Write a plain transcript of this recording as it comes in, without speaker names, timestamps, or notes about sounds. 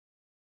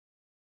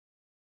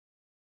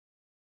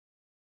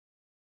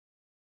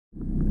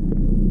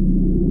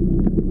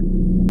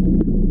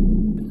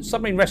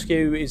Submarine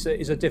rescue is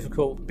a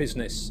difficult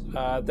business.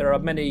 There are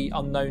many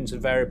unknowns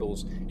and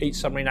variables. Each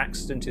submarine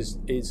accident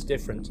is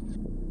different.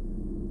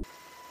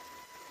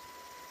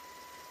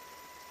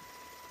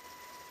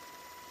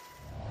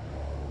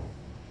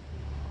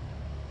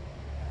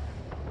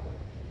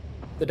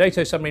 The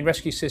NATO Submarine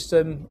Rescue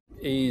System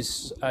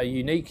is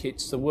unique.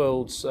 It's the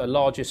world's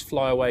largest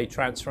flyaway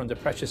transfer under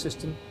pressure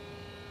system.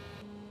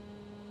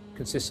 It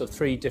consists of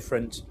 3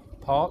 different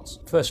parts.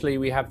 Firstly,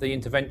 we have the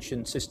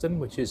intervention system,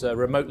 which is a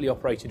remotely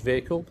operated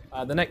vehicle.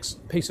 The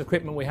next piece of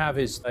equipment we have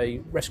is a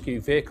rescue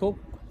vehicle,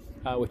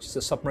 which is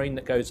a submarine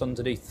that goes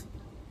underneath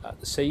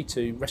the sea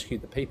to rescue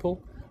the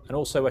people, and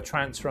also a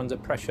transfer under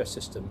pressure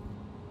system.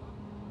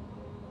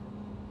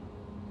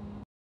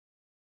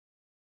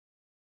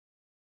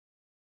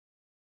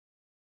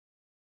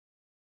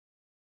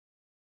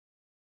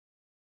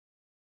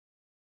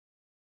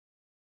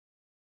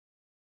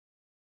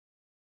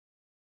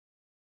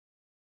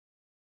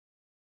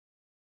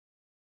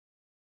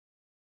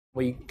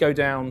 We go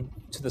down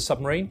to the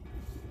submarine,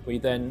 we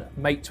then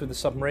mate with the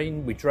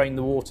submarine, we drain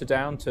the water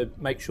down to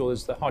make sure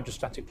there's the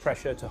hydrostatic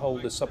pressure to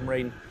hold the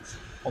submarine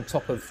on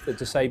top of the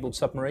disabled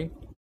submarine.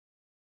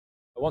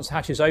 Once the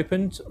hatch is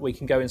opened, we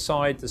can go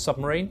inside the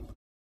submarine.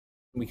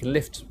 We can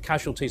lift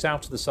casualties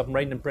out of the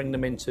submarine and bring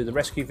them into the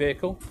rescue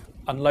vehicle,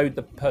 unload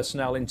the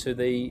personnel into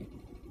the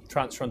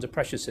transfer under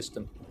pressure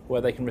system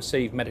where they can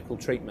receive medical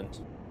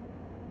treatment.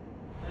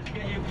 Let's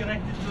get you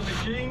connected to the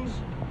machines.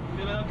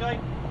 Feeling okay?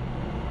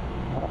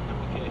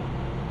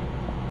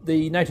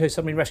 The NATO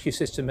Submarine Rescue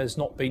System has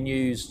not been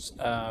used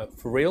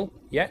for real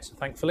yet,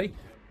 thankfully.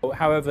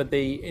 However,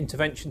 the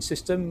intervention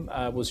system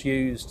was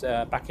used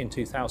back in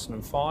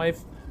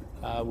 2005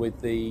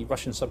 with the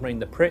Russian submarine,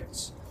 the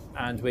Pritz,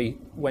 and we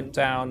went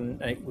down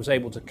and it was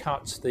able to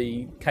cut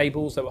the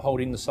cables that were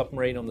holding the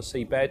submarine on the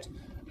seabed,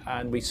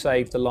 and we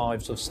saved the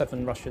lives of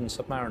 7 Russian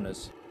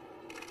submariners.